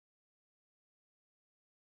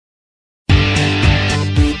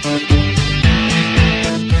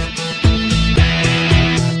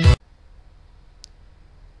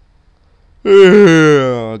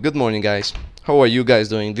Good morning, guys. How are you guys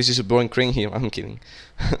doing? This is a boring crane here. I'm kidding.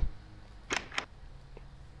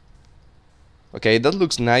 Okay, that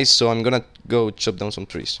looks nice, so I'm gonna go chop down some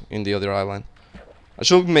trees in the other island. I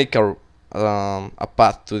should make a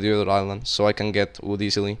path to the other island so I can get wood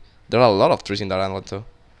easily. There are a lot of trees in that island, though.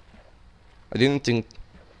 I didn't think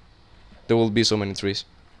there will be so many trees.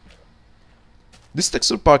 This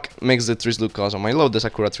texture pack makes the trees look awesome. I love the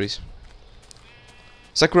sakura trees.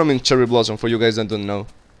 Sakura means cherry blossom, for you guys that don't know.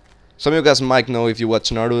 Some of you guys might know if you watch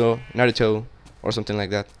Naruto, or something like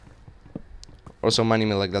that. Or some anime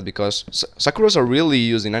like that, because sakuras are really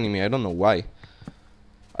used in anime. I don't know why.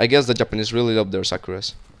 I guess the Japanese really love their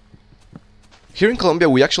sakuras. Here in Colombia,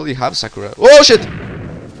 we actually have sakura. Oh shit!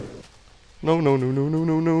 No, no, no, no, no,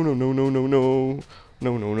 no, no, no, no, no, no, no.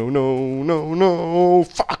 No, no, no, no, no, no.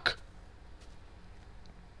 Fuck!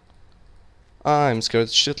 I'm scared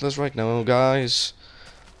shitless right now, guys.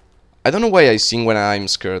 I don't know why I sing when I'm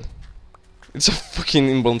scared. It's a fucking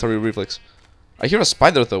involuntary reflex. I hear a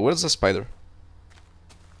spider though. Where's the spider?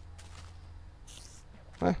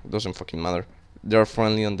 It doesn't fucking matter. They're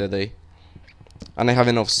friendly on the day. And I have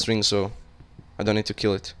enough string, so I don't need to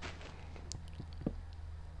kill it.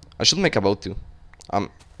 I should make a bow too.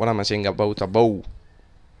 What am I saying about a bow?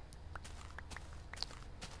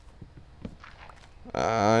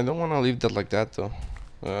 I don't want to leave that like that though.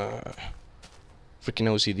 Freaking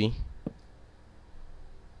OCD.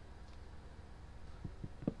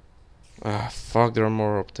 Fuck, there are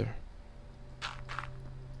more up there.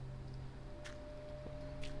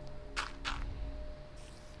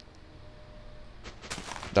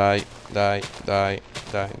 Die, die, die,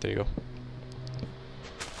 die. There you go.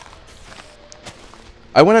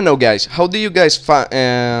 I wanna know, guys, how do you guys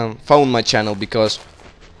found my channel? Because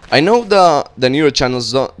I know the newer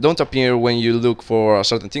channels don't appear when you look for a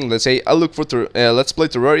certain thing. Let's say I look for Let's Play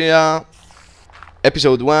Terraria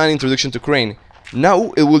Episode 1 Introduction to Crane.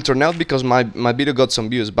 Now it will turn out because my video got some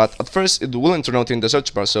views, but at first it wouldn't turn out in the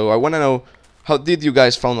search bar. So I wanna know, how did you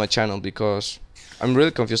guys found my channel? Because I'm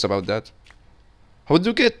really confused about that. How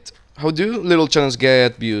do little channels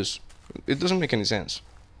get views? It doesn't make any sense.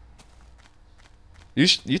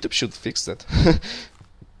 YouTube should fix that.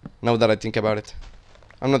 Now that I think about it,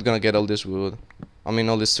 I'm not gonna get all this wood. I mean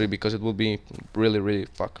all this tree, because it will be really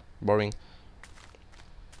boring.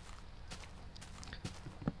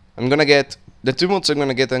 I'm gonna get the 2 mods I'm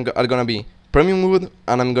gonna get are gonna be premium wood,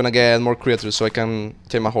 and I'm gonna get more creatures so I can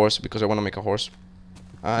tame a horse, because I wanna make a horse.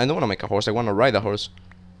 I don't wanna make a horse. I wanna ride a horse.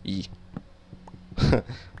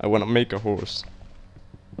 I wanna make a horse.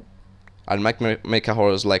 I'll make a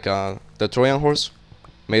horse like the Trojan horse,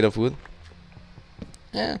 made of wood.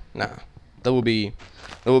 Nah, that will be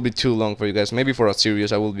too long for you guys. Maybe for a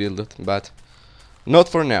series I will build it, but not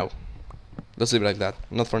for now. Let's leave it like that.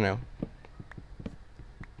 Not for now.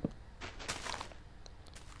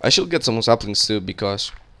 I should get some saplings too,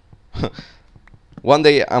 because one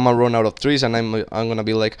day I'm gonna run out of trees, and I'm gonna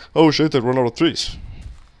be like, oh shit, I run out of trees,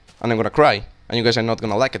 and I'm gonna cry, and you guys are not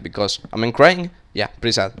gonna like it, because I mean, crying, yeah,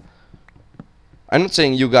 pretty sad. I'm not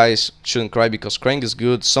saying you guys shouldn't cry, because crying is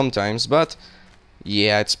good sometimes, but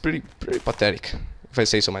yeah, it's pretty pathetic, if I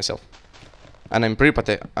say so myself. And I'm a pretty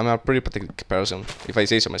pathetic person, if I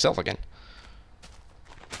say so myself again.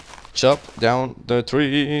 Chop down the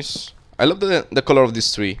trees. I love the color of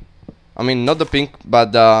this tree. I mean, not the pink,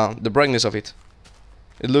 but the brightness of it.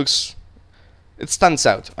 It stands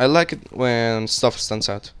out. I like it when stuff stands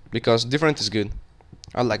out, because different is good.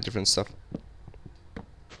 I like different stuff.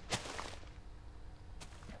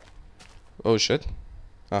 Oh shit.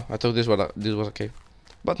 I thought this was a cave.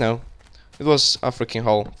 But no. It was a freaking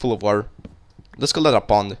hole full of water. Let's call that a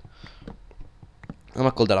pond. I'm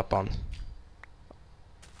gonna call that a pond.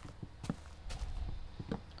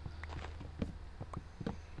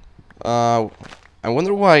 I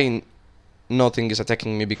wonder why nothing is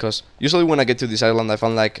attacking me, because usually when I get to this island I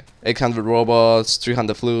find like 800 robots,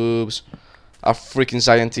 300 floobs, a freaking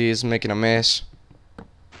scientist making a mess.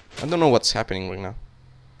 I don't know what's happening right now.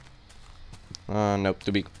 Nope,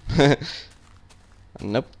 too big.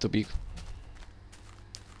 Nope, too big.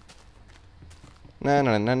 Na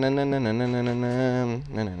na na na na na na na na na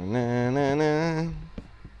na na na na.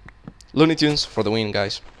 Looney Tunes for the win,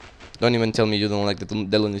 guys. Don't even tell me you don't like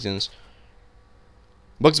the Looney Tunes.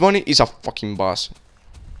 Bugs Bunny is a fucking boss.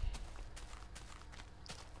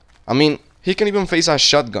 I mean, he can even face a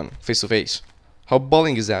shotgun face to face. How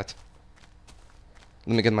balling is that?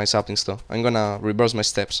 Let me get my saplings though. I'm gonna reverse my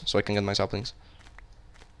steps so I can get my saplings.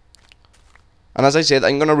 And as I said,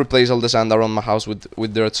 I'm gonna replace all the sand around my house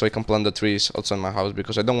with dirt so I can plant the trees outside my house,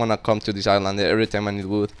 because I don't wanna come to this island every time I need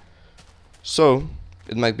wood. So,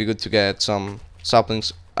 it might be good to get some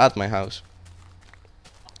saplings at my house.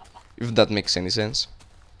 If that makes any sense.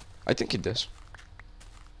 I think it does.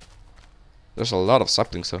 There's a lot of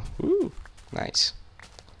saplings though. Ooh, nice.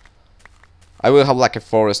 I will have like a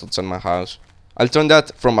forest outside my house. I'll turn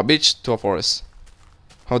that from a beach to a forest.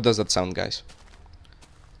 How does that sound, guys?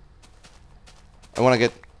 I wanna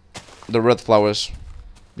get the red flowers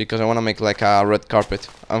because I wanna make like a red carpet.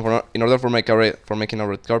 And in order for making a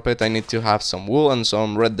red carpet, I need to have some wool and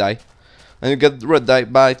some red dye. And you get red dye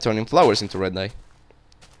by turning flowers into red dye.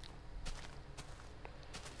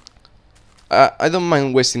 I don't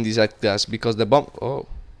mind wasting this gas because the bomb. Oh,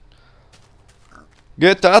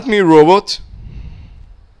 get at me, robot!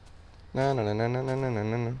 No, no, no, no, no, no, no,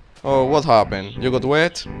 no, no. Oh, what happened? You got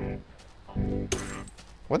wet?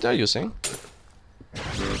 What are you saying?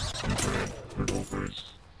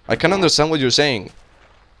 I can't understand what you're saying.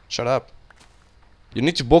 Shut up. You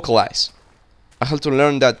need to vocalize. I had to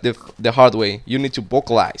learn that the hard way. You need to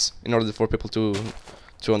vocalize in order for people to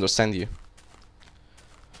understand you.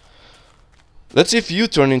 Let's see if you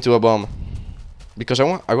turn into a bomb. Because I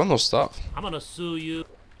want no stuff. I'm gonna sue you.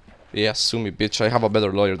 Yeah, sue me, bitch. I have a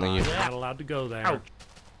better lawyer than you. You're not allowed to go there. Ouch.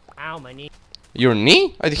 Ow, my knee. Your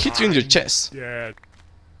knee? I hit you in your chest. Yeah.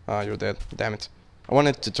 Ah, you're dead. Damn it. I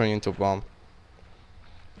wanted to turn you into a bomb.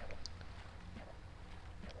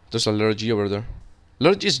 There's a Lurgy over there.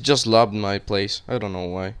 Lurgy's just loved my place. I don't know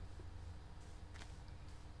why.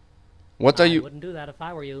 What are you? I wouldn't do that if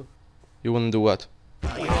I were you. You wouldn't do what?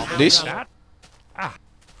 This? Ah.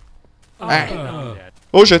 Ah.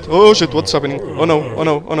 Oh shit, what's happening? Oh no, oh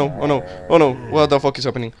no, oh no, oh no, oh no, what the fuck is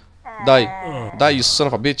happening? Die. Die, you son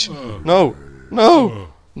of a bitch. No, no.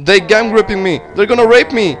 They gang raping me. They're gonna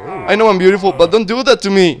rape me. I know I'm beautiful, but don't do that to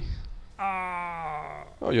me.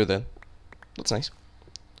 Oh, you're dead. That's nice.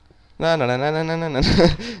 Na na na na na na na.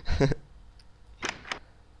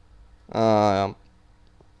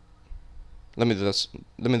 Let me do this.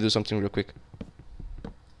 Let me do something real quick.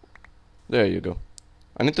 There you go.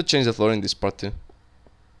 I need to change the floor in this part too.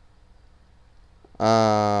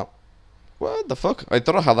 What the fuck? I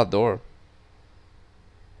thought I had a door.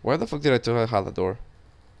 Why the fuck did I thought I had a door?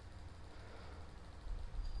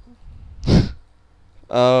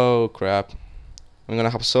 Oh crap. I'm gonna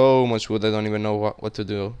have so much wood I don't even know what to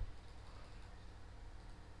do.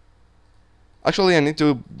 Actually, I need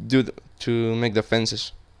to make the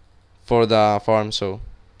fences for the farm, so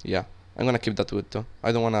yeah. I'm gonna keep that wood though.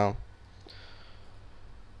 I don't wanna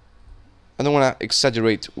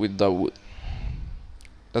exaggerate with the wood.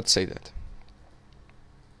 Let's say that.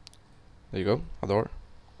 There you go, a door.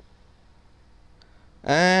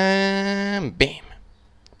 And bam.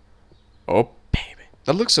 Oh baby,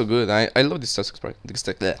 that looks so good. I love this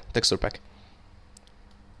texture pack.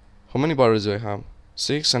 How many barrels do I have?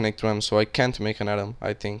 6 and 8 grams, so I can't make an atom,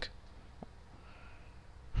 I think.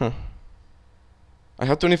 Huh. I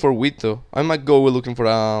have 24 wheat though. I might go looking for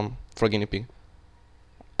a guinea pig.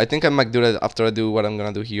 I think I might do that after I do what I'm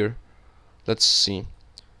gonna do here. Let's see.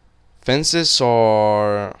 Fences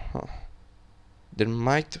or... Huh. There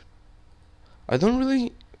might... I don't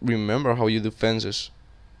really remember how you do fences.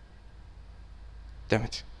 Damn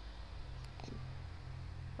it.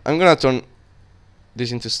 I'm gonna turn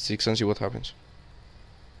this into sticks and see what happens.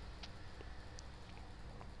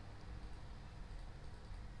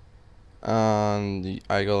 And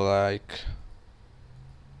I go like...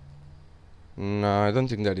 No, I don't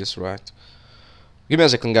think that is right. Give me a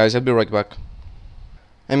second, guys. I'll be right back.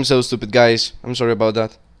 I'm so stupid, guys. I'm sorry about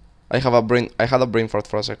that. I had a brain fart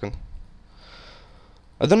for a second.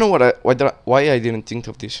 I don't know why I didn't think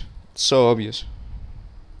of this. It's so obvious.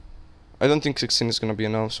 I don't think 16 is gonna be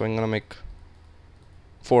enough, so I'm gonna make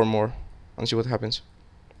 4 more and see what happens.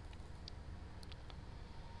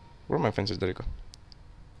 Where are my fences? There you go.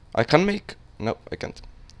 I can make... No, I can't.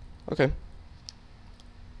 Okay.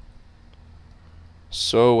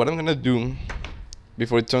 So what I'm gonna do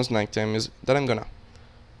before it turns nighttime is that I'm gonna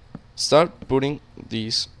start putting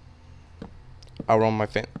these around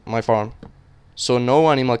my farm, so no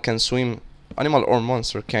animal can swim, animal or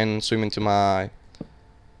monster can swim into my...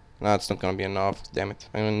 Nah, it's not gonna be enough. Damn it!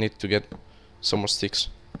 I'm gonna need to get some more sticks.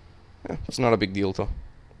 Yeah, it's not a big deal though.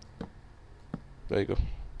 There you go.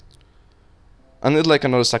 I need like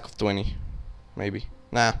another stack of 20, maybe.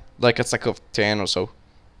 Nah, like a stack of 10 or so.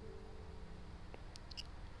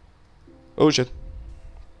 Oh shit.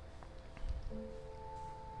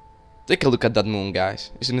 Take a look at that moon, guys.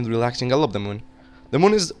 Isn't it relaxing? I love the moon. The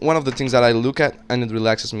moon is one of the things that I look at and it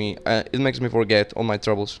relaxes me. It makes me forget all my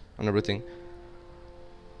troubles and everything.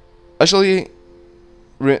 Actually,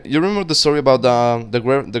 you remember the story about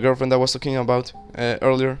the girlfriend I was talking about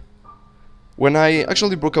earlier? When I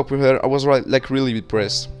actually broke up with her, I was like really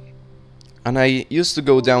depressed, and I used to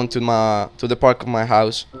go down to the park of my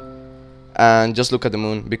house and just look at the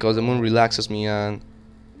moon, because the moon relaxes me and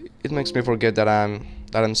it makes me forget that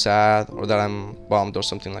I'm sad or that I'm bummed or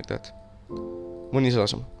something like that. Moon is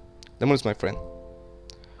awesome. The moon is my friend.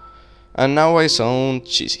 And now I sound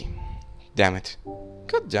cheesy. Damn it.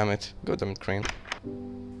 God damn it. God damn it, Crane.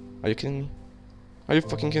 Are you kidding me? Are you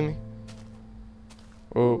fucking kidding me?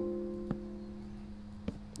 Oh.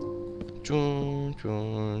 Chun,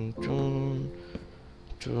 chun, chun,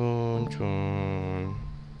 chun, chun.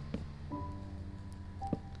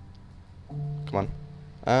 Come on.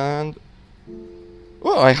 And...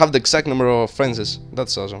 oh, I have the exact number of fences.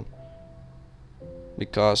 That's awesome.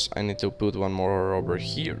 Because I need to put one more over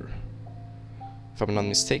here, if I'm not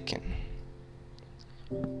mistaken.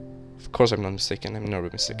 Of course I'm not mistaken. I'm never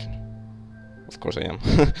mistaken. Of course I am.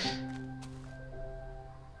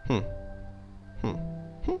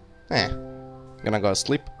 Gonna go to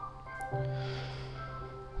sleep.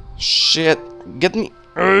 Shit. Get me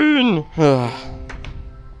in.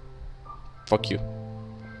 Fuck you.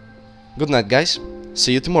 Good night, guys.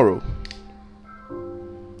 See you tomorrow.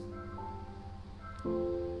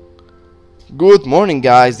 Good morning,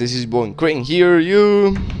 guys. This is Bowen Crane. Hear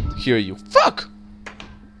you. Fuck!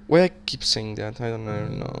 Why I keep saying that? I don't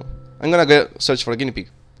know. I'm gonna go search for a guinea pig.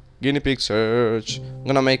 Guinea pig search. I'm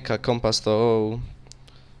gonna make a compass though.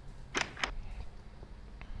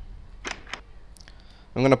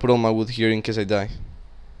 I'm gonna put all my wood here in case I die.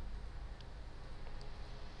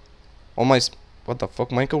 All my... what the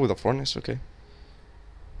fuck? Michael with a furnace? Okay.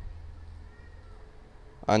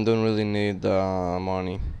 I don't really need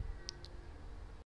money.